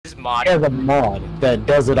mod. There's a mod that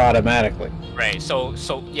does it automatically. Right. So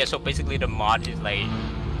yeah. So basically, the mod is like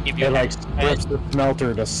if you It like strips the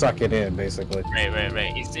smelter to suck it in, basically.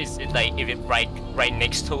 Right. It's like if it's right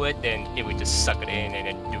next to it, then it would just suck it in and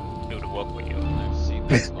then do the work for you. I've seen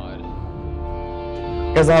this mod.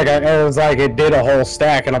 Because like it was like it did a whole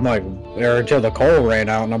stack, and I'm like, or until the coal ran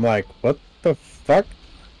out, and I'm like, what the fuck?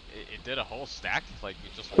 It did a whole stack? Like, you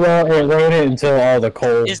just... Well, it ran it until all the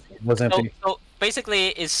coal was So, empty. so basically,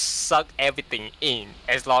 it sucked everything in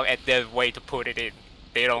as long as there's a way to put it in.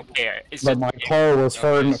 They don't care. It's But just my coal was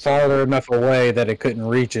farther enough away that it couldn't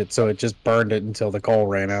reach it, so it just burned it until the coal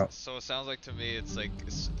ran out. So it sounds like to me it's like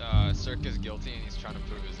Cirque is guilty and he's trying to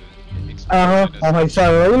prove his explosion. I'm like,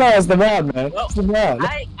 sorry, no, it's the mod, man. Well, It's the mod.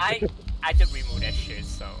 I just removed that shit.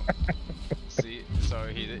 So See, so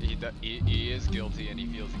he is guilty and he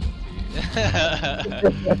feels guilty.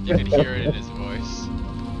 You can hear it in his voice.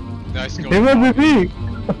 Nice going. It wasn't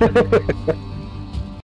me.